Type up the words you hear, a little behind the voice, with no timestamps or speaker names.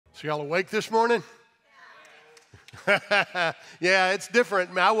So y'all awake this morning? Yeah, it's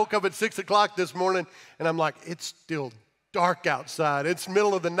different. I woke up at 6 o'clock this morning, and I'm like, it's still dark outside. It's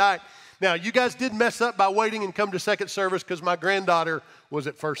middle of the night. Now, you guys did mess up by waiting and come to second service because my granddaughter was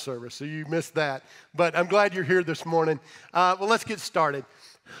at first service, so you missed that. But I'm glad you're here this morning. Well, let's get started.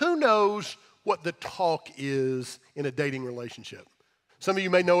 Who knows what the talk is in a dating relationship? Some of you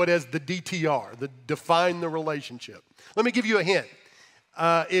may know it as the DTR, the define the relationship. Let me give you a hint.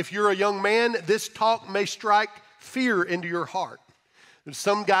 If you're a young man, this talk may strike fear into your heart.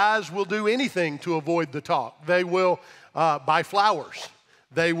 Some guys will do anything to avoid the talk. They will buy flowers.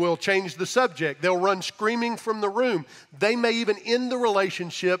 They will change the subject. They'll run screaming from the room. They may even end the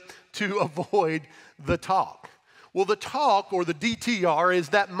relationship to avoid the talk. Well, the talk, or the DTR, is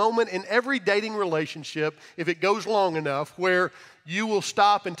that moment in every dating relationship, if it goes long enough, where you will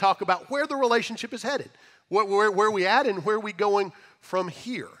stop and talk about where the relationship is headed, where we at and where we going from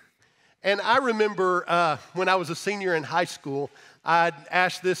here. And I remember when I was a senior in high school, I'd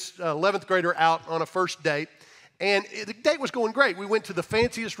asked this 11th grader out on a first date, and the date was going great. We went to the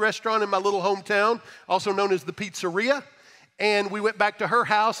fanciest restaurant in my little hometown, also known as the Pizzeria, and we went back to her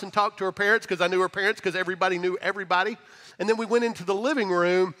house and talked to her parents because I knew her parents because everybody knew everybody. And then we went into the living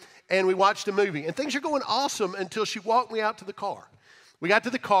room and we watched a movie. And things are going awesome until she walked me out to the car. We got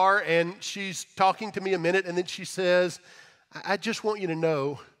to the car and she's talking to me a minute and then she says, I just want you to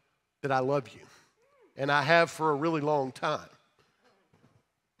know that I love you. And I have for a really long time.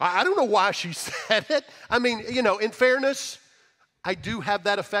 I don't know why she said it. I mean, you know, in fairness, I do have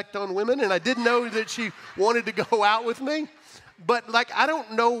that effect on women, and I didn't know that she wanted to go out with me. But, I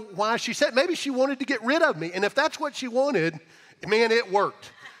don't know why she said it. Maybe she wanted to get rid of me. And if that's what she wanted, man, it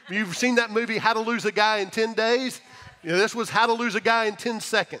worked. You've seen that movie, How to Lose a Guy in 10 Days? You know, this was How to Lose a Guy in 10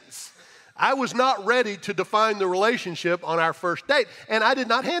 Seconds. I was not ready to define the relationship on our first date, and I did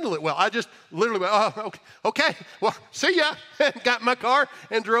not handle it well. I just literally went, oh, okay, well, see ya, got in my car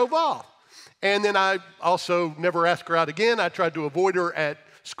and drove off. And then I also never asked her out again. I tried to avoid her at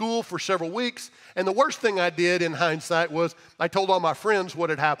school for several weeks, and the worst thing I did in hindsight was I told all my friends what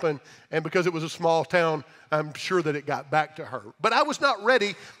had happened, and because it was a small town, I'm sure that it got back to her. But I was not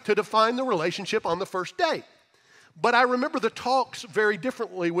ready to define the relationship on the first date. But I remember the talks very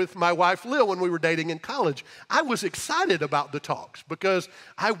differently with my wife, Lil, when we were dating in college. I was excited about the talks because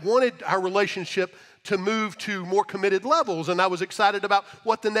I wanted our relationship to move to more committed levels, and I was excited about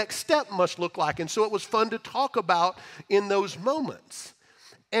what the next step must look like. And so it was fun to talk about in those moments.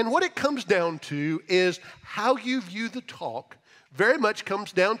 And what it comes down to is how you view the talk very much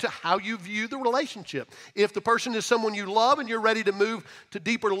comes down to how you view the relationship. If the person is someone you love and you're ready to move to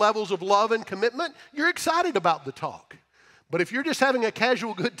deeper levels of love and commitment, you're excited about the talk. But if you're just having a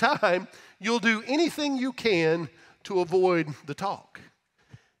casual good time, you'll do anything you can to avoid the talk.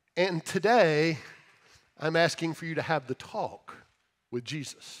 And today, I'm asking for you to have the talk with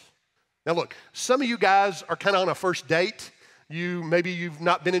Jesus. Now look, some of you guys are kind of on a first date. Maybe you've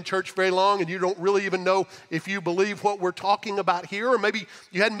not been in church very long and you don't really even know if you believe what we're talking about here, or maybe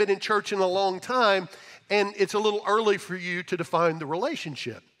you hadn't been in church in a long time and it's a little early for you to define the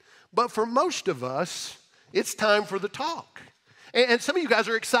relationship. But for most of us, it's time for the talk. And some of you guys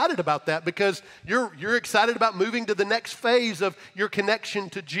are excited about that because you're excited about moving to the next phase of your connection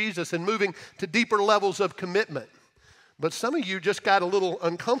to Jesus and moving to deeper levels of commitment. But some of you just got a little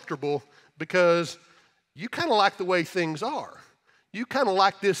uncomfortable because you kind of like the way things are. You kind of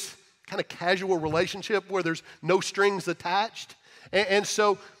like this kind of casual relationship where there's no strings attached. And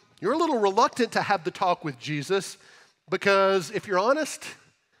so you're a little reluctant to have the talk with Jesus because, if you're honest,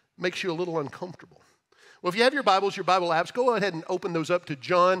 it makes you a little uncomfortable. Well, if you have your Bibles, your Bible apps, go ahead and open those up to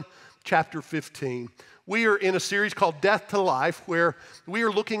John chapter 15. We are in a series called Death to Life, where we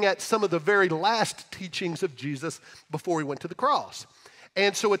are looking at some of the very last teachings of Jesus before he went to the cross.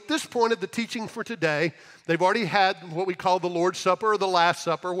 And so at this point of the teaching for today, they've already had what we call the Lord's Supper or the Last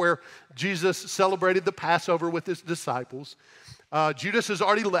Supper, where Jesus celebrated the Passover with his disciples. Judas has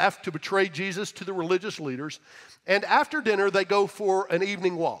already left to betray Jesus to the religious leaders. And after dinner, they go for an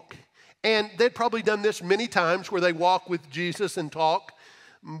evening walk. And they'd probably done this many times where they walk with Jesus and talk.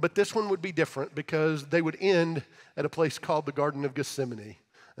 But this one would be different because they would end at a place called the Garden of Gethsemane.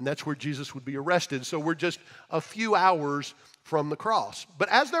 And that's where Jesus would be arrested. So we're just a few hours from the cross. But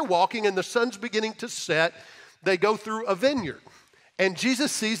as they're walking and the sun's beginning to set, they go through a vineyard. And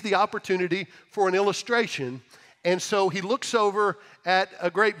Jesus sees the opportunity for an illustration. And so he looks over at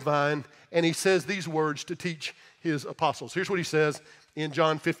a grapevine and he says these words to teach his apostles. Here's what he says in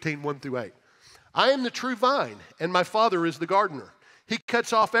John 15, 1 through 8. I am the true vine, and my Father is the gardener. He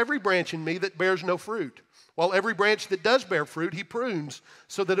cuts off every branch in me that bears no fruit, while every branch that does bear fruit, he prunes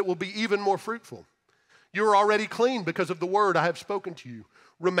so that it will be even more fruitful. You are already clean because of the word I have spoken to you.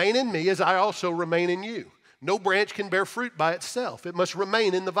 Remain in me as I also remain in you. No branch can bear fruit by itself. It must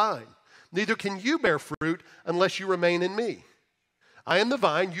remain in the vine. Neither can you bear fruit unless you remain in me. I am the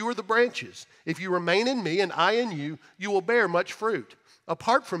vine, you are the branches. If you remain in me and I in you, you will bear much fruit.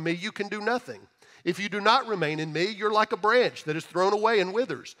 Apart from me, you can do nothing. If you do not remain in me, you're like a branch that is thrown away and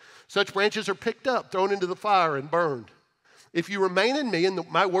withers. Such branches are picked up, thrown into the fire, and burned. If you remain in me and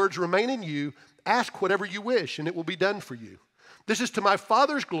my words remain in you, ask whatever you wish, and it will be done for you. This is to my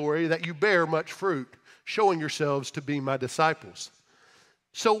Father's glory that you bear much fruit, showing yourselves to be my disciples.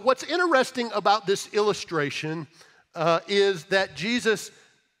 So what's interesting about this illustration is that Jesus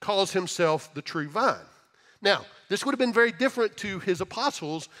calls himself the true vine. Now, this would have been very different to his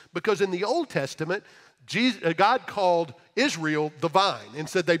apostles because in the Old Testament, God called Israel the vine and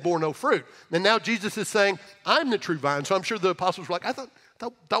said they bore no fruit. And now Jesus is saying, I'm the true vine. So I'm sure the apostles were like, I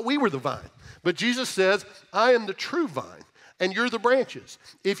thought we were the vine. But Jesus says, I am the true vine and you're the branches.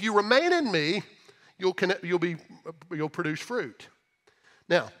 If you remain in me, you'll produce fruit.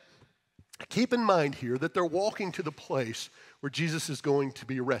 Now, keep in mind here that they're walking to the place where Jesus is going to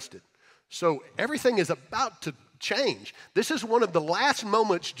be arrested. So everything is about to change. This is one of the last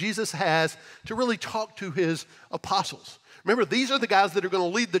moments Jesus has to really talk to his apostles. Remember, these are the guys that are going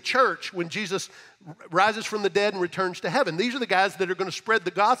to lead the church when Jesus rises from the dead and returns to heaven. These are the guys that are going to spread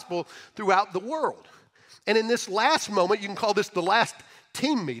the gospel throughout the world. And in this last moment, you can call this the last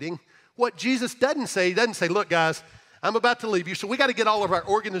team meeting, what Jesus doesn't say, he doesn't say, look guys, I'm about to leave you, so we got to get all of our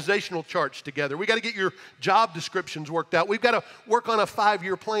organizational charts together. We got to get your job descriptions worked out. We've got to work on a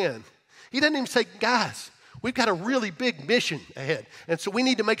 5-year plan. He doesn't even say, guys, we've got a really big mission ahead, and so we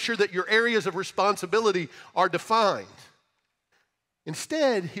need to make sure that your areas of responsibility are defined.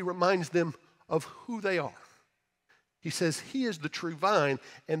 Instead, he reminds them of who they are. He says he is the true vine,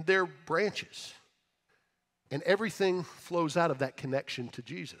 and they're branches. And everything flows out of that connection to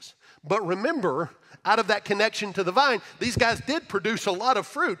Jesus. But remember, out of that connection to the vine, these guys did produce a lot of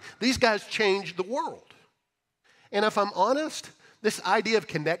fruit. These guys changed the world. And if I'm honest, this idea of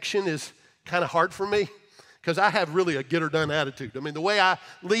connection is kind of hard for me because I have really a get-her-done attitude. I mean, the way I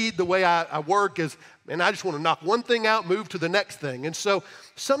lead, the way I work is, and I just want to knock one thing out, move to the next thing. And so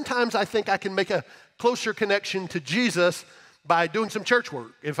sometimes I think I can make a closer connection to Jesus by doing some church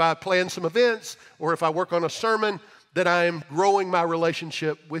work. If I plan some events or if I work on a sermon, that I am growing my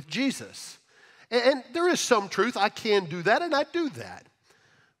relationship with Jesus. And there is some truth. I can do that, and I do that.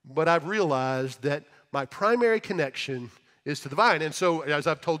 But I've realized that my primary connection is to the vine. And so, as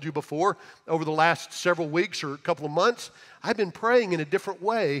I've told you before, over the last several weeks or a couple of months, I've been praying in a different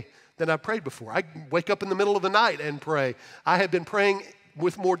way than I've prayed before. I wake up in the middle of the night and pray. I have been praying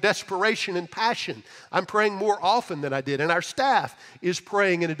with more desperation and passion. I'm praying more often than I did. And our staff is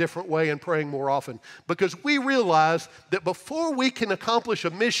praying in a different way and praying more often because we realize that before we can accomplish a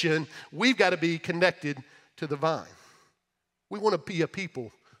mission, we've got to be connected to the vine. We want to be a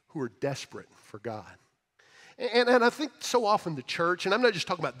people who are desperate for God. And I think so often the church, and I'm not just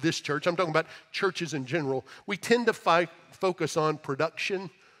talking about this church, I'm talking about churches in general, we tend to focus on production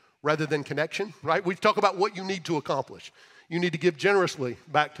rather than connection, right? We talk about what you need to accomplish. You need to give generously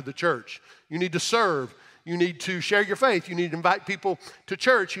back to the church. You need to serve. You need to share your faith. You need to invite people to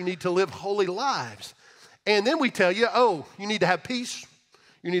church. You need to live holy lives. And then we tell you, oh, you need to have peace.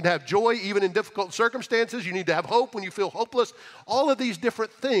 You need to have joy even in difficult circumstances. You need to have hope when you feel hopeless. All of these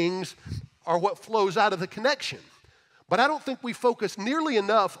different things are what flows out of the connection. But I don't think we focus nearly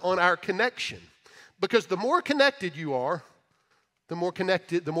enough on our connection because the more connected you are,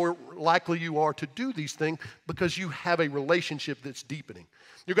 the more likely you are to do these things because you have a relationship that's deepening.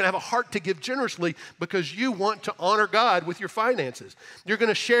 You're going to have a heart to give generously because you want to honor God with your finances. You're going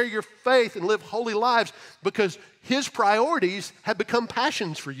to share your faith and live holy lives because His priorities have become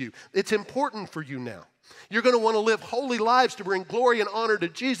passions for you. It's important for you now. You're going to want to live holy lives to bring glory and honor to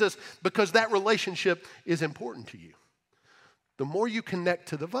Jesus because that relationship is important to you. The more you connect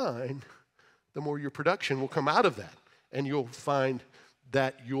to the vine, the more your production will come out of that. And you'll find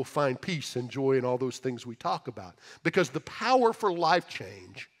peace and joy and all those things we talk about. Because the power for life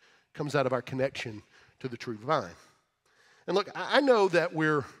change comes out of our connection to the true vine. And look, I know that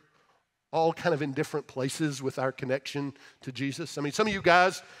we're all kind of in different places with our connection to Jesus. I mean, some of you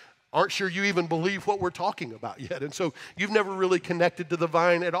guys aren't sure you even believe what we're talking about yet. And so you've never really connected to the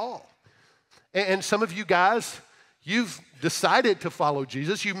vine at all. And some of you guys, you've decided to follow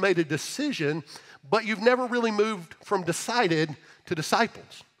Jesus. You've made a decision, but you've never really moved from decided to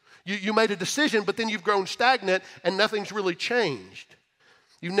disciples. You made a decision, but then you've grown stagnant and nothing's really changed.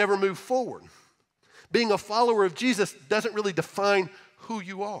 You've never moved forward. Being a follower of Jesus doesn't really define who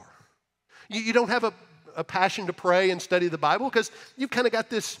you are. You don't have a passion to pray and study the Bible because you've kind of got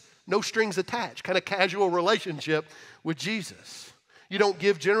this no strings attached, kind of casual relationship with Jesus. You don't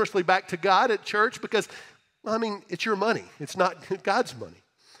give generously back to God at church because, well, I mean, it's your money. It's not God's money.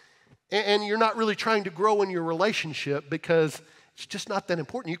 And you're not really trying to grow in your relationship because it's just not that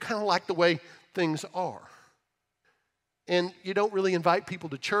important. You kind of like the way things are. And you don't really invite people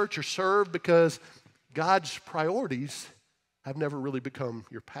to church or serve because God's priorities have never really become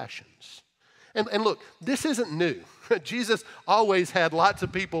your passions. And look, this isn't new. Jesus always had lots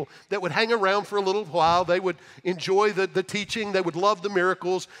of people that would hang around for a little while. They would enjoy the teaching. They would love the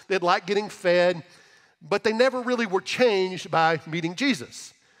miracles. They'd like getting fed. But they never really were changed by meeting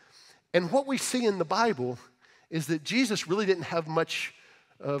Jesus. And what we see in the Bible is that Jesus really didn't have much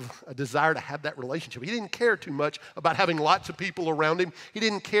of a desire to have that relationship. He didn't care too much about having lots of people around him. He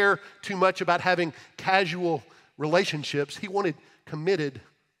didn't care too much about having casual relationships. He wanted committed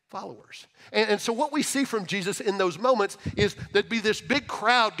followers. And so what we see from Jesus in those moments is there'd be this big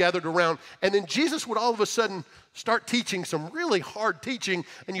crowd gathered around, and then Jesus would all of a sudden start teaching some really hard teaching,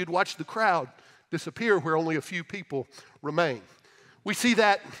 and you'd watch the crowd disappear where only a few people remain. We see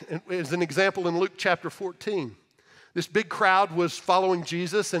that as an example in Luke chapter 14. This big crowd was following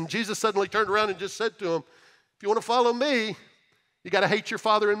Jesus, and Jesus suddenly turned around and just said to them, if you want to follow me, you got to hate your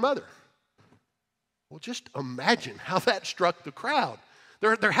father and mother. Well, just imagine how that struck the crowd.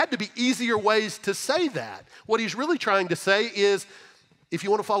 There had to be easier ways to say that. What he's really trying to say is, if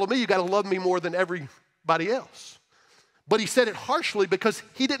you want to follow me, you got to love me more than everybody else. But he said it harshly because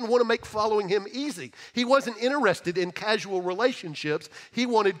he didn't want to make following him easy. He wasn't interested in casual relationships. He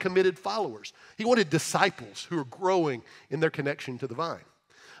wanted committed followers. He wanted disciples who are growing in their connection to the vine.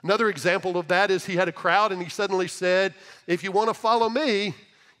 Another example of that is he had a crowd and he suddenly said, if you want to follow me,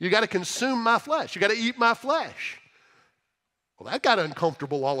 you got to consume my flesh. You got to eat my flesh. Well, that got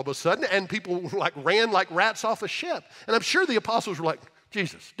uncomfortable all of a sudden, and people ran like rats off a ship. And I'm sure the apostles were like,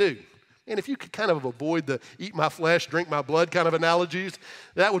 Jesus, dude, and if you could kind of avoid the eat my flesh, drink my blood kind of analogies,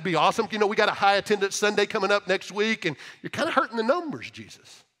 that would be awesome. You know, we got a high attendance Sunday coming up next week, and you're kind of hurting the numbers,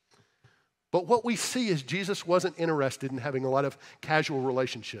 Jesus. But what we see is Jesus wasn't interested in having a lot of casual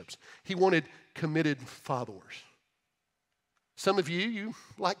relationships. He wanted committed followers. Some of you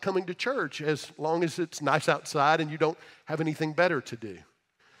like coming to church as long as it's nice outside and you don't have anything better to do.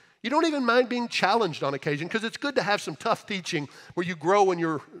 You don't even mind being challenged on occasion because it's good to have some tough teaching where you grow in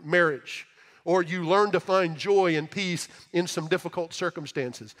your marriage or you learn to find joy and peace in some difficult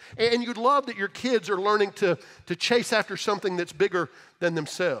circumstances. And you'd love that your kids are learning to chase after something that's bigger than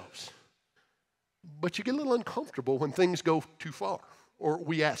themselves. But you get a little uncomfortable when things go too far or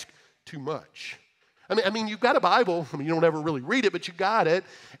we ask too much. I mean, you've got a Bible. I mean, you don't ever really read it, but you got it,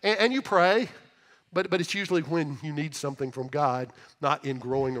 and you pray. But it's usually when you need something from God, not in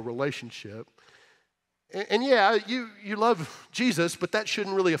growing a relationship. And yeah, you love Jesus, but that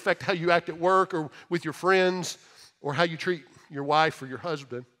shouldn't really affect how you act at work or with your friends or how you treat your wife or your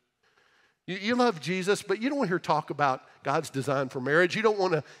husband. You love Jesus, but you don't want to hear talk about God's design for marriage. You don't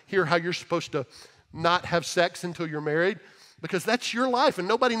want to hear how you're supposed to not have sex until you're married because that's your life, and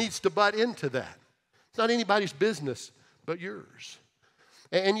nobody needs to butt into that. It's not anybody's business but yours.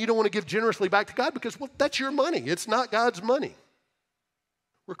 And you don't want to give generously back to God because, well, that's your money. It's not God's money.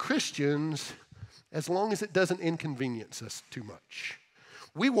 We're Christians as long as it doesn't inconvenience us too much.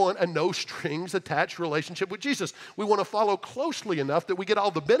 We want a no-strings-attached relationship with Jesus. We want to follow closely enough that we get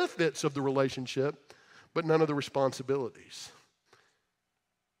all the benefits of the relationship, but none of the responsibilities.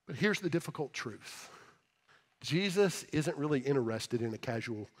 But here's the difficult truth. Jesus isn't really interested in a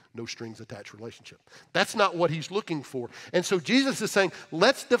casual, no-strings-attached relationship. That's not what he's looking for. And so Jesus is saying,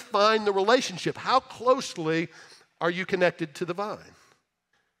 let's define the relationship. How closely are you connected to the vine?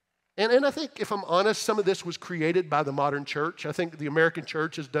 And I think, if I'm honest, some of this was created by the modern church. I think the American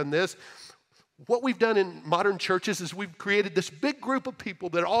church has done this. What we've done in modern churches is we've created this big group of people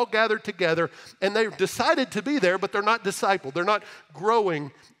that are all gathered together, and they've decided to be there, but they're not discipled. They're not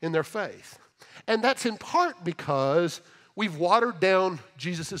growing in their faith. And that's in part because we've watered down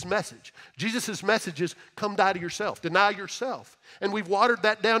Jesus' message. Jesus' message is come die to yourself, deny yourself. And we've watered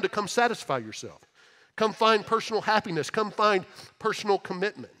that down to come satisfy yourself. Come find personal happiness. Come find personal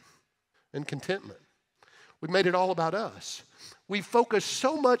commitment and contentment. We've made it all about us. We focus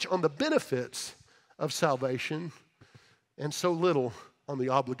so much on the benefits of salvation and so little on the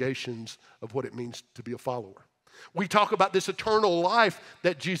obligations of what it means to be a follower. We talk about this eternal life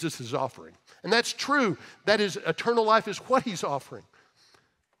that Jesus is offering. And that's true. That is, eternal life is what he's offering.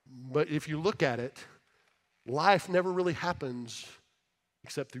 But if you look at it, life never really happens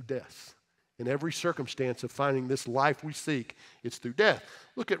except through death. in every circumstance of finding this life we seek, it's through death.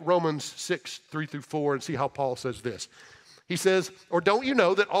 Look at Romans 6, 3 through 4 and see how Paul says this. He says, or don't you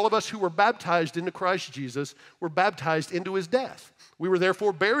know that all of us who were baptized into Christ Jesus were baptized into his death? We were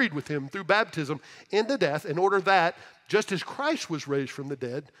therefore buried with him through baptism into death, in order that, just as Christ was raised from the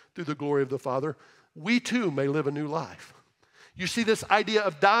dead through the glory of the Father, we too may live a new life. You see this idea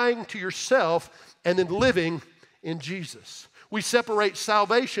of dying to yourself and then living in Jesus. We separate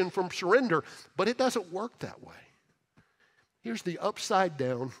salvation from surrender, but it doesn't work that way. Here's the upside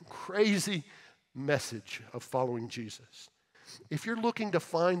down, crazy message of following Jesus. If you're looking to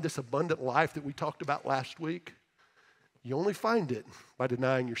find this abundant life that we talked about last week, you only find it by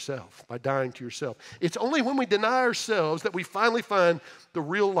denying yourself, by dying to yourself. It's only when we deny ourselves that we finally find the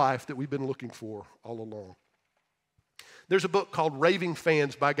real life that we've been looking for all along. There's a book called Raving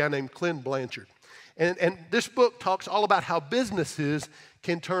Fans by a guy named Clint Blanchard. And this book talks all about how businesses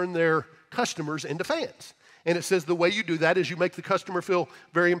can turn their customers into fans. And it says the way you do that is you make the customer feel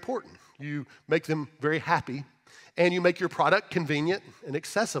very important. You make them very happy, and you make your product convenient and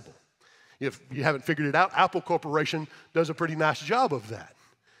accessible. If you haven't figured it out, Apple Corporation does a pretty nice job of that.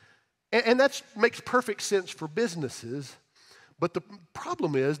 And that makes perfect sense for businesses. But the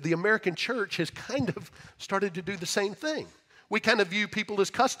problem is the American church has kind of started to do the same thing. We kind of view people as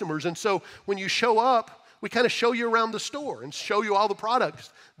customers. And so when you show up, we kind of show you around the store and show you all the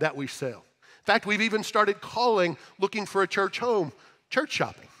products that we sell. In fact, we've even started calling looking for a church home church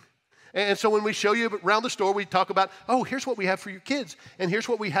shopping. And so when we show you around the store, we talk about, oh, here's what we have for your kids, and here's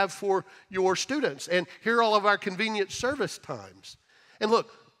what we have for your students, and here are all of our convenient service times. And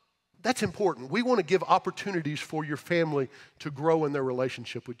look, that's important. We want to give opportunities for your family to grow in their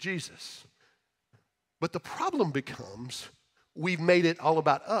relationship with Jesus. But the problem becomes we've made it all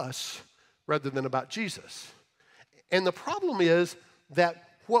about us rather than about Jesus. And the problem is that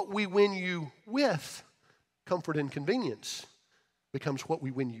what we win you with, comfort and convenience, becomes what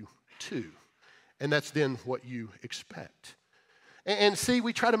we win you to. And that's then what you expect. And see,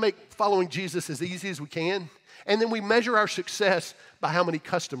 we try to make following Jesus as easy as we can, and then we measure our success by how many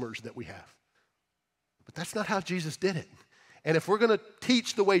customers that we have. But that's not how Jesus did it. And if we're going to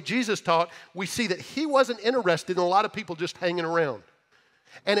teach the way Jesus taught, we see that he wasn't interested in a lot of people just hanging around.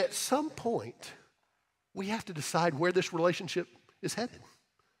 And at some point, we have to decide where this relationship is headed.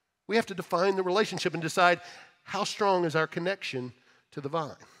 We have to define the relationship and decide how strong is our connection to the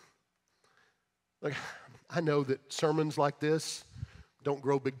vine. Like, I know that sermons like this don't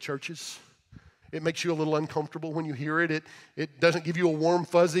grow big churches. It makes you a little uncomfortable when you hear it. It doesn't give you a warm,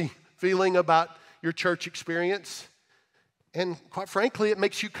 fuzzy feeling about your church experience. And quite frankly, it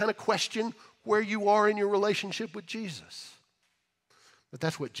makes you kind of question where you are in your relationship with Jesus. But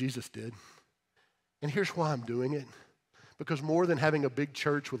that's what Jesus did. And here's why I'm doing it. Because more than having a big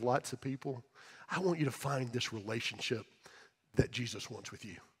church with lots of people, I want you to find this relationship that Jesus wants with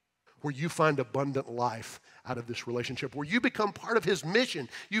you, where you find abundant life out of this relationship, where you become part of his mission.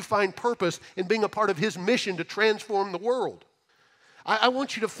 You find purpose in being a part of his mission to transform the world. I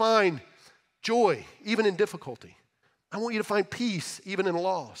want you to find joy even in difficulty. I want you to find peace even in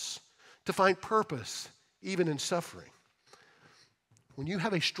loss, to find purpose even in suffering. When you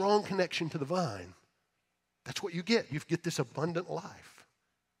have a strong connection to the vine, that's what you get. You get this abundant life.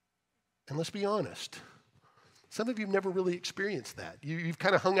 And let's be honest, some of you have never really experienced that. You've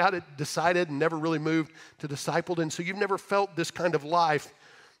kind of hung out at Decided and never really moved to Discipled, and so you've never felt this kind of life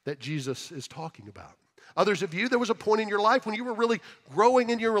that Jesus is talking about. Others of you, there was a point in your life when you were really growing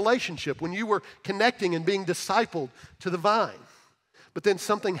in your relationship, when you were connecting and being discipled to the vine. But then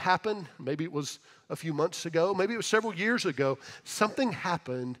something happened, maybe it was a few months ago, maybe it was several years ago, something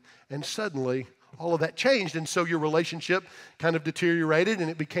happened and suddenly all of that changed, and so your relationship kind of deteriorated and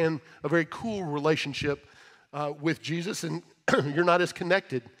it became a very cool relationship with Jesus, and you're not as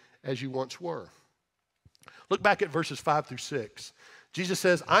connected as you once were. Look back at verses 5 through 6. Jesus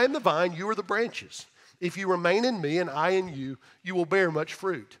says, I am the vine, you are the branches. If you remain in me and I in you, you will bear much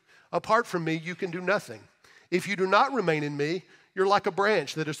fruit. Apart from me, you can do nothing. If you do not remain in me, you're like a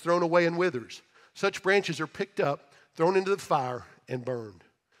branch that is thrown away and withers. Such branches are picked up, thrown into the fire, and burned.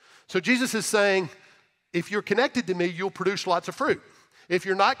 So Jesus is saying, if you're connected to me, you'll produce lots of fruit. If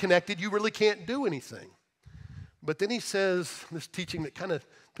you're not connected, you really can't do anything. But then he says this teaching that kind of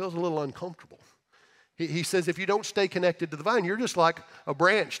feels a little uncomfortable. He says, if you don't stay connected to the vine, you're just like a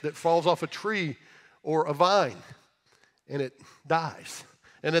branch that falls off a tree or a vine, and it dies.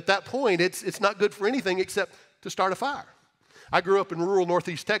 And at that point, it's not good for anything except to start a fire. I grew up in rural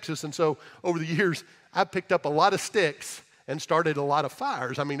northeast Texas, and so over the years, I picked up a lot of sticks and started a lot of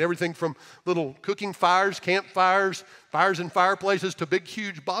fires. I mean, everything from little cooking fires, campfires, fires in fireplaces, to big,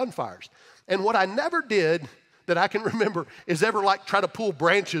 huge bonfires. And what I never did that I can remember is ever like try to pull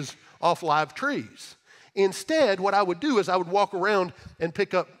branches off live trees. Instead, what I would do is I would walk around and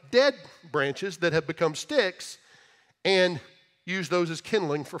pick up dead branches that have become sticks and use those as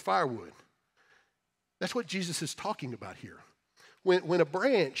kindling for firewood. That's what Jesus is talking about here. When a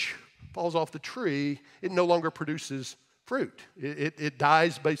branch falls off the tree, it no longer produces fruit. It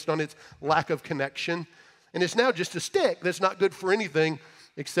dies based on its lack of connection, and it's now just a stick that's not good for anything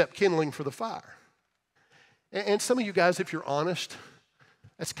except kindling for the fire. And some of you guys, if you're honest,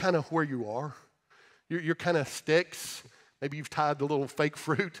 that's kind of where you are. You're kind of sticks. Maybe you've tied the little fake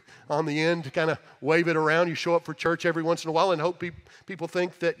fruit on the end to kind of wave it around. You show up for church every once in a while and hope people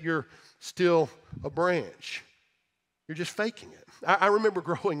think that you're still a branch. You're just faking it. I remember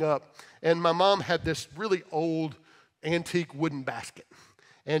growing up, and my mom had this really old antique wooden basket,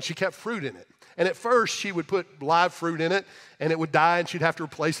 and she kept fruit in it. And at first, she would put live fruit in it, and it would die, and she'd have to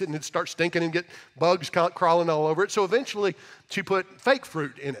replace it, and it'd start stinking and get bugs crawling all over it. So eventually, she put fake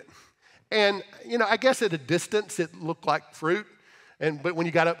fruit in it. And, I guess at a distance, it looked like fruit. But when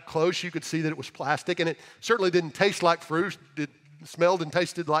you got up close, you could see that it was plastic. And it certainly didn't taste like fruit. It smelled and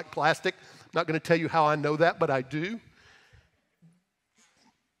tasted like plastic. I'm not going to tell you how I know that, but I do.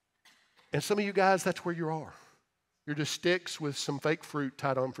 And some of you guys, that's where you are. You're just sticks with some fake fruit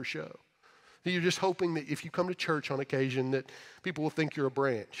tied on for show. You're just hoping that if you come to church on occasion that people will think you're a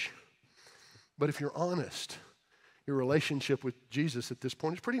branch. But if you're honest, your relationship with Jesus at this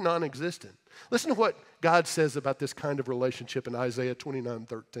point is pretty non-existent. Listen to what God says about this kind of relationship in Isaiah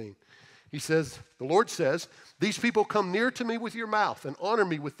 29:13. He says, the Lord says, "These people come near to me with your mouth and honor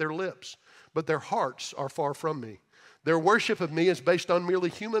me with their lips, but their hearts are far from me. Their worship of me is based on merely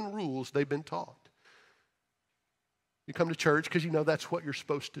human rules they've been taught." You come to church because you know that's what you're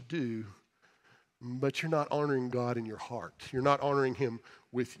supposed to do, but you're not honoring God in your heart. You're not honoring him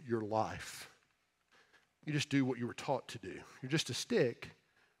with your life. You just do what you were taught to do. You're just a stick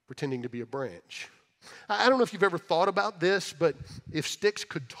pretending to be a branch. I don't know if you've ever thought about this, but if sticks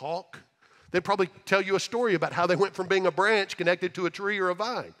could talk, they'd probably tell you a story about how they went from being a branch connected to a tree or a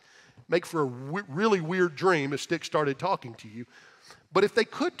vine. Make for a really weird dream if sticks started talking to you. But if they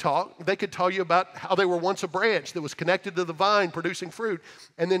could talk, they could tell you about how they were once a branch that was connected to the vine producing fruit,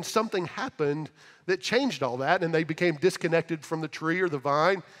 and then something happened that changed all that, and they became disconnected from the tree or the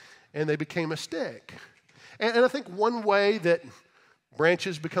vine, and they became a stick. And I think one way that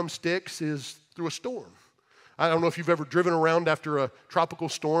branches become sticks is through a storm. I don't know if you've ever driven around after a tropical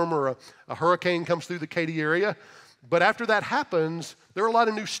storm or a hurricane comes through the Katy area, but after that happens, there are a lot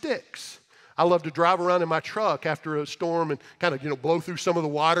of new sticks. I love to drive around in my truck after a storm and kind of, blow through some of the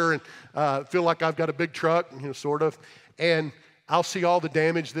water and feel like I've got a big truck, sort of. And I'll see all the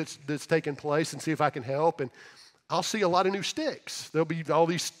damage that's taken place and see if I can help. And I'll see a lot of new sticks. There'll be all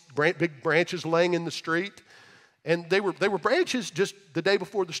these big branches laying in the street. And they were branches just the day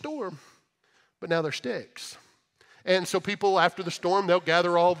before the storm, but now they're sticks. And so people, after the storm, they'll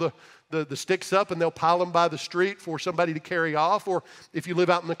gather all the sticks up and they'll pile them by the street for somebody to carry off. Or if you live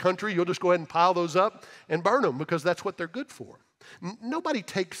out in the country, you'll just go ahead and pile those up and burn them because that's what they're good for. Nobody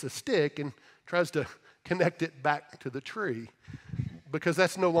takes a stick and tries to connect it back to the tree because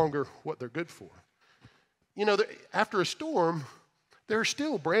that's no longer what they're good for. After a storm, there are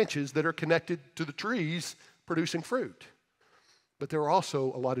still branches that are connected to the trees producing fruit, but there are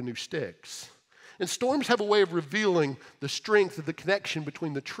also a lot of new sticks. And storms have a way of revealing the strength of the connection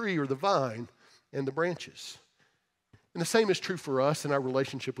between the tree or the vine and the branches. And the same is true for us in our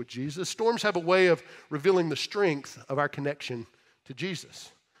relationship with Jesus. Storms have a way of revealing the strength of our connection to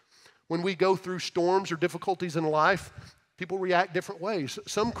Jesus. When we go through storms or difficulties in life, people react different ways.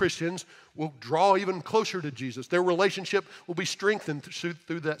 Some Christians will draw even closer to Jesus. Their relationship will be strengthened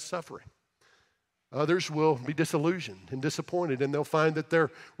through that suffering. Others will be disillusioned and disappointed, and they'll find that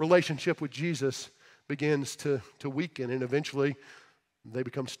their relationship with Jesus begins to weaken, and eventually they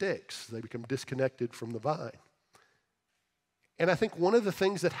become sticks. They become disconnected from the vine. And I think one of the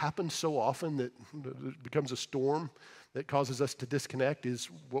things that happens so often that becomes a storm that causes us to disconnect is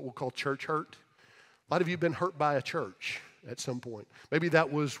what we'll call church hurt. A lot of you have been hurt by a church at some point. Maybe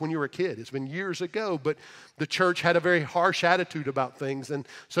that was when you were a kid. It's been years ago, but the church had a very harsh attitude about things, and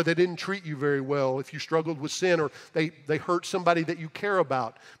so they didn't treat you very well if you struggled with sin, or they hurt somebody that you care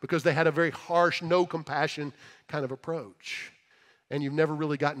about because they had a very harsh, no compassion kind of approach. And you've never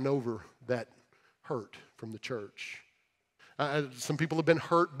really gotten over that hurt from the church. Some people have been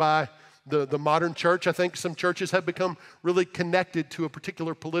hurt by the modern church. I think some churches have become really connected to a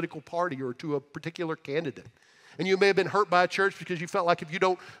particular political party or to a particular candidate. And you may have been hurt by a church because you felt like if you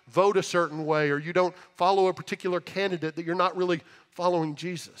don't vote a certain way or you don't follow a particular candidate that you're not really following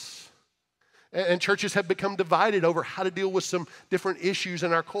Jesus. And churches have become divided over how to deal with some different issues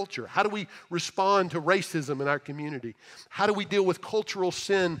in our culture. How do we respond to racism in our community? How do we deal with cultural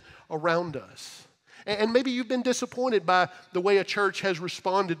sin around us? And maybe you've been disappointed by the way a church has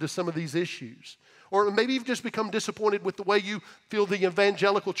responded to some of these issues. Or maybe you've just become disappointed with the way you feel the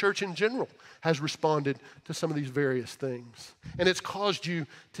evangelical church in general has responded to some of these various things. And it's caused you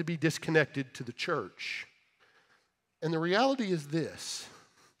to be disconnected to the church. And the reality is this: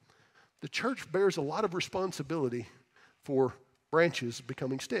 the church bears a lot of responsibility for branches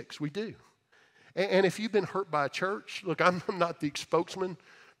becoming sticks. We do. And if you've been hurt by a church, look, I'm not the spokesman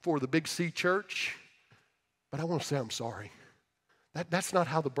for the Big C church, but I want to say I'm sorry. That's not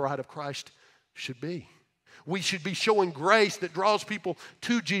how the bride of Christ should be. We should be showing grace that draws people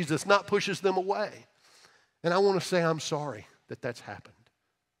to Jesus, not pushes them away. And I want to say I'm sorry that that's happened.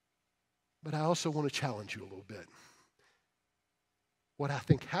 But I also want to challenge you a little bit. What I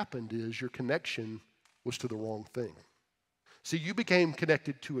think happened is your connection was to the wrong thing. See, you became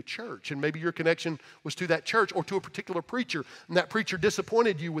connected to a church, and maybe your connection was to that church or to a particular preacher, and that preacher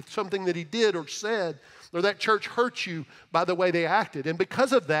disappointed you with something that he did or said, or that church hurt you by the way they acted. And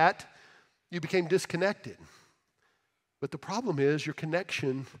because of that, you became disconnected. But the problem is your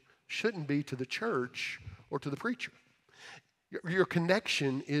connection shouldn't be to the church or to the preacher. Your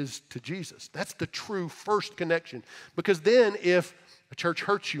connection is to Jesus. That's the true first connection. Because then if a church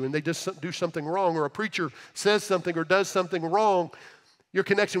hurts you and they just do something wrong, or a preacher says something or does something wrong, your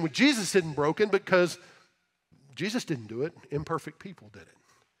connection with Jesus isn't broken because Jesus didn't do it. Imperfect people did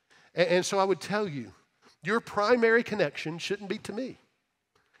it. And so I would tell you, your primary connection shouldn't be to me.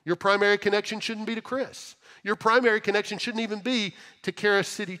 Your primary connection shouldn't be to Chris. Your primary connection shouldn't even be to Charis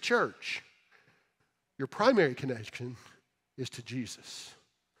City Church. Your primary connection is to Jesus.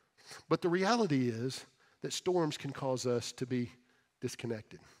 But the reality is that storms can cause us to be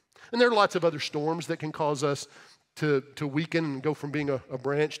disconnected. And there are lots of other storms that can cause us to weaken and go from being a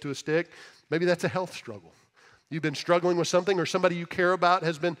branch to a stick. Maybe that's a health struggle. You've been struggling with something, or somebody you care about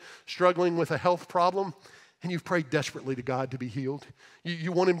has been struggling with a health problem, and you've prayed desperately to God to be healed.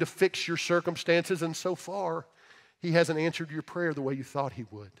 You want him to fix your circumstances, and so far, he hasn't answered your prayer the way you thought he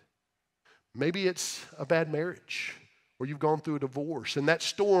would. Maybe it's a bad marriage, or you've gone through a divorce, and that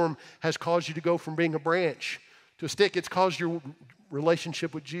storm has caused you to go from being a branch to a stick. It's caused your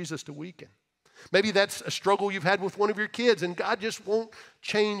relationship with Jesus to weaken. Maybe that's a struggle you've had with one of your kids, and God just won't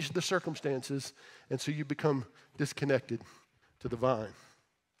change the circumstances, and so you become disconnected to the vine.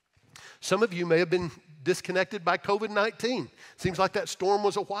 Some of you may have been disconnected by COVID-19. Seems like that storm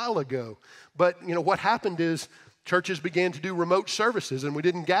was a while ago. But what happened is churches began to do remote services, and we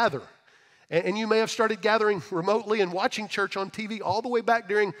didn't gather. And you may have started gathering remotely and watching church on TV all the way back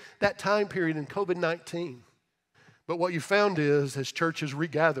during that time period in COVID-19. But what you found is, as church has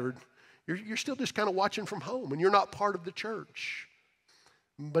regathered, you're still just kind of watching from home, and you're not part of the church.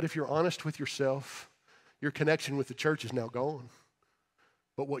 But if you're honest with yourself, your connection with the church is now gone.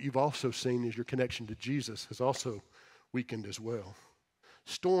 But what you've also seen is your connection to Jesus has also weakened as well.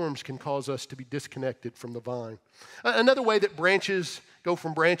 Storms can cause us to be disconnected from the vine. Another way that branches go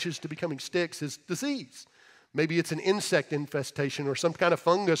from branches to becoming sticks is disease. Maybe it's an insect infestation or some kind of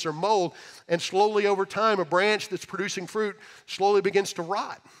fungus or mold, and slowly over time, a branch that's producing fruit slowly begins to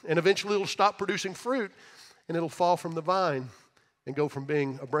rot, and eventually it'll stop producing fruit, and it'll fall from the vine and go from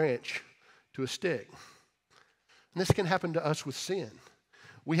being a branch to a stick. And this can happen to us with sin.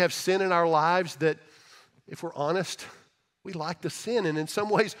 We have sin in our lives that, if we're honest, we like to sin. And in some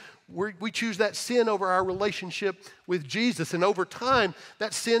ways, we choose that sin over our relationship with Jesus. And over time,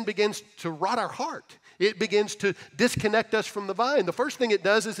 that sin begins to rot our heart. It begins to disconnect us from the vine. The first thing it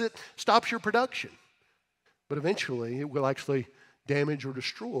does is it stops your production. But eventually, it will actually damage or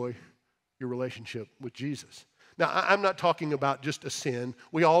destroy your relationship with Jesus. Now, I'm not talking about just a sin.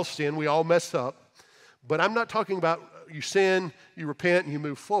 We all sin. We all mess up. But I'm not talking about you sin, you repent, and you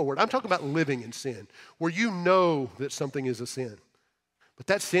move forward. I'm talking about living in sin, where you know that something is a sin. But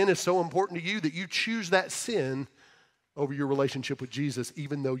that sin is so important to you that you choose that sin over your relationship with Jesus,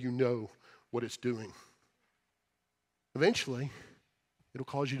 even though you know what it's doing. Eventually, it'll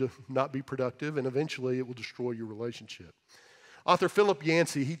cause you to not be productive, and eventually it will destroy your relationship. Author Philip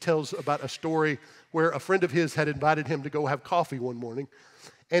Yancey, he tells about a story where a friend of his had invited him to go have coffee one morning.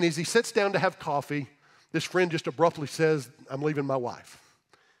 And as he sits down to have coffee, this friend just abruptly says, "I'm leaving my wife."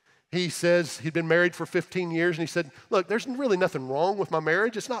 He says he'd been married for 15 years, and he said, "Look, there's really nothing wrong with my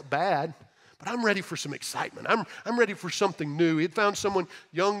marriage. It's not bad, but I'm ready for some excitement. I'm ready for something new." He'd found someone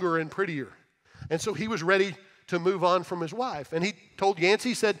younger and prettier. And so he was ready to move on from his wife. And he told Yancey,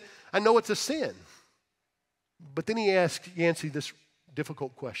 he said, "I know it's a sin." But then he asked Yancey this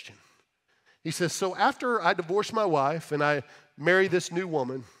difficult question. He says, so after I divorce my wife and I marry this new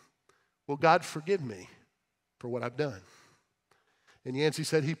woman, will God forgive me for what I've done? And Yancey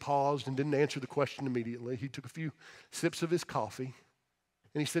said he paused and didn't answer the question immediately. He took a few sips of his coffee.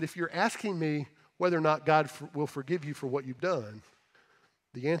 And he said, if you're asking me whether or not God will forgive you for what you've done,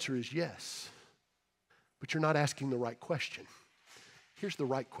 the answer is yes. But you're not asking the right question. Here's the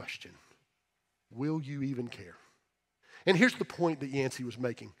right question. Will you even care? And here's the point that Yancey was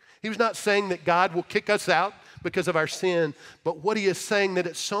making. He was not saying that God will kick us out because of our sin, but what he is saying that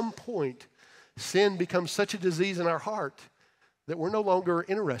at some point, sin becomes such a disease in our heart that we're no longer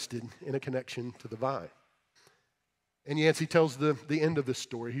interested in a connection to the vine. And Yancey tells the end of this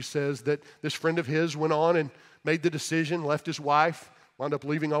story. He says that this friend of his went on and made the decision, left his wife, wound up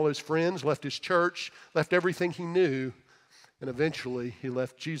leaving all his friends, left his church, left everything he knew, and eventually he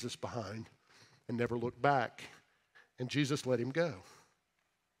left Jesus behind and never looked back. And Jesus let him go.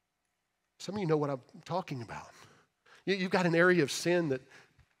 Some of you know what I'm talking about. You've got an area of sin that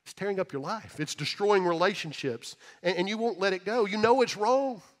is tearing up your life. It's destroying relationships, and you won't let it go. You know it's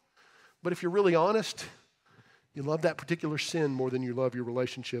wrong, but if you're really honest, you love that particular sin more than you love your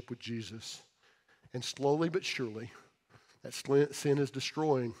relationship with Jesus. And slowly but surely, that sin is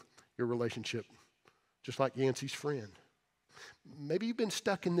destroying your relationship, just like Yancey's friend. Maybe you've been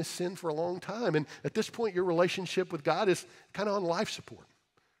stuck in this sin for a long time, and at this point, your relationship with God is kind of on life support.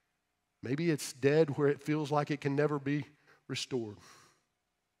 Maybe it's dead where it feels like it can never be restored.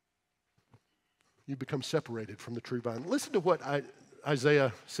 You become separated from the true vine. Listen to what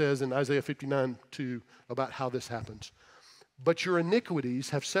Isaiah says in Isaiah 59:2 about how this happens. But your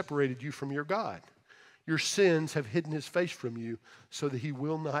iniquities have separated you from your God. Your sins have hidden his face from you so that he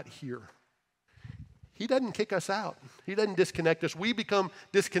will not hear. He doesn't kick us out. He doesn't disconnect us. We become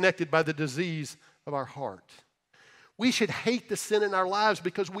disconnected by the disease of our heart. We should hate the sin in our lives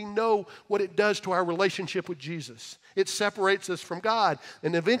because we know what it does to our relationship with Jesus. It separates us from God,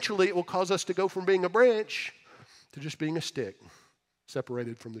 and eventually it will cause us to go from being a branch to just being a stick,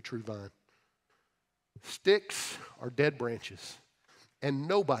 separated from the true vine. Sticks are dead branches, and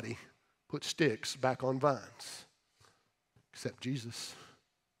nobody puts sticks back on vines except Jesus.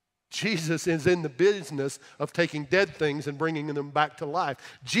 Jesus is in the business of taking dead things and bringing them back to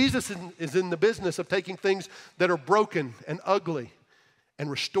life. Jesus is in the business of taking things that are broken and ugly and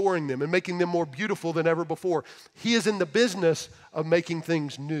restoring them and making them more beautiful than ever before. He is in the business of making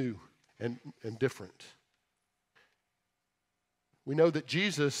things new and different. We know that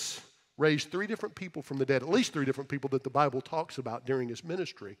Jesus raised 3 different people from the dead, at least 3 different people that the Bible talks about during his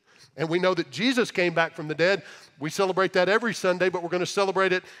ministry. And we know that Jesus came back from the dead. We celebrate that every Sunday, but we're going to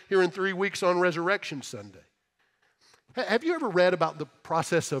celebrate it here in 3 weeks on Resurrection Sunday. Have you ever read about the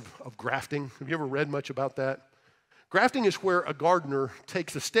process of grafting? Have you ever read much about that? Grafting is where a gardener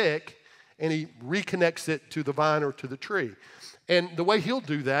takes a stick and he reconnects it to the vine or to the tree. And the way he'll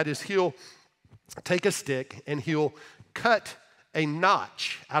do that is he'll take a stick and he'll cut a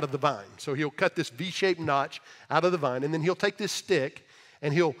notch out of the vine. So he'll cut this V-shaped notch out of the vine, and then he'll take this stick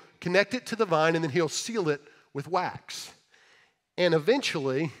and he'll connect it to the vine, and then he'll seal it with wax. And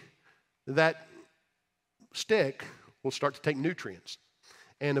eventually, that stick will start to take nutrients,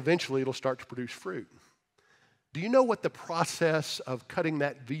 and eventually it'll start to produce fruit. Do you know what the process of cutting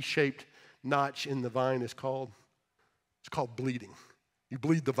that V-shaped notch in the vine is called? It's called bleeding. You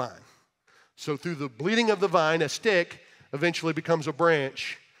bleed the vine. So through the bleeding of the vine, a stick eventually becomes a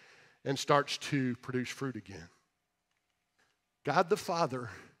branch and starts to produce fruit again. God the Father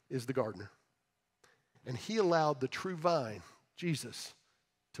is the gardener, and he allowed the true vine, Jesus,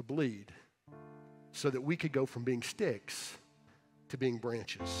 to bleed so that we could go from being sticks to being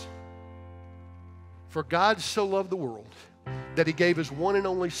branches. For God so loved the world that he gave his one and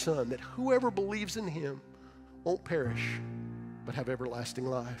only Son, that whoever believes in him won't perish but have everlasting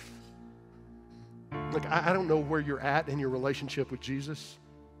life. Look, I don't know where you're at in your relationship with Jesus.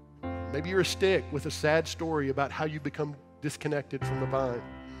 Maybe you're a stick with a sad story about how you become disconnected from the vine.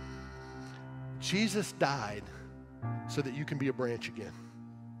 Jesus died so that you can be a branch again.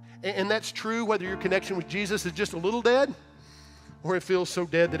 And that's true whether your connection with Jesus is just a little dead or it feels so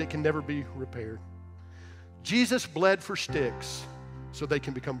dead that it can never be repaired. Jesus bled for sticks so they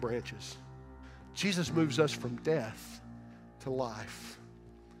can become branches. Jesus moves us from death to life.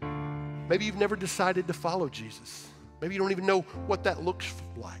 Maybe you've never decided to follow Jesus. Maybe you don't even know what that looks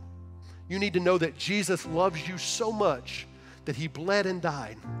like. You need to know that Jesus loves you so much that he bled and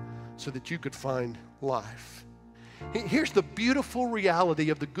died so that you could find life. Here's the beautiful reality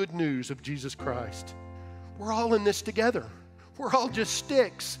of the good news of Jesus Christ. We're all in this together. We're all just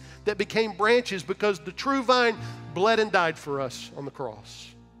sticks that became branches because the true vine bled and died for us on the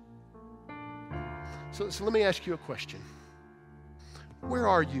cross. So let me ask you a question. Where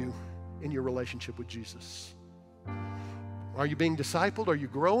are you in your relationship with Jesus? Are you being discipled? Are you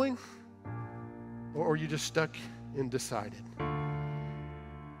growing? Or are you just stuck and decided?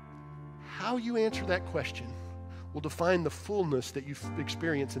 How you answer that question will define the fullness that you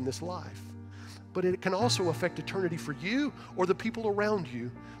experience in this life. But it can also affect eternity for you or the people around you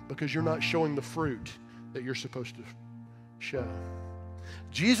because you're not showing the fruit that you're supposed to show.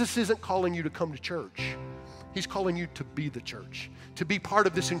 Jesus isn't calling you to come to church. He's calling you to be the church, to be part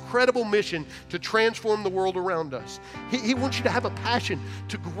of this incredible mission to transform the world around us. He wants you to have a passion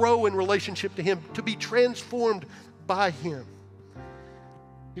to grow in relationship to Him, to be transformed by Him.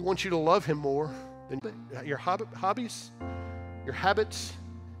 He wants you to love Him more than your hobbies, your habits,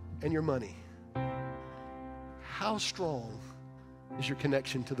 and your money. How strong is your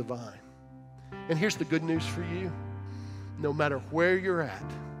connection to the vine? And here's the good news for you. No matter where you're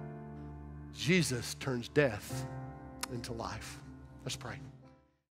at, Jesus turns death into life. Let's pray.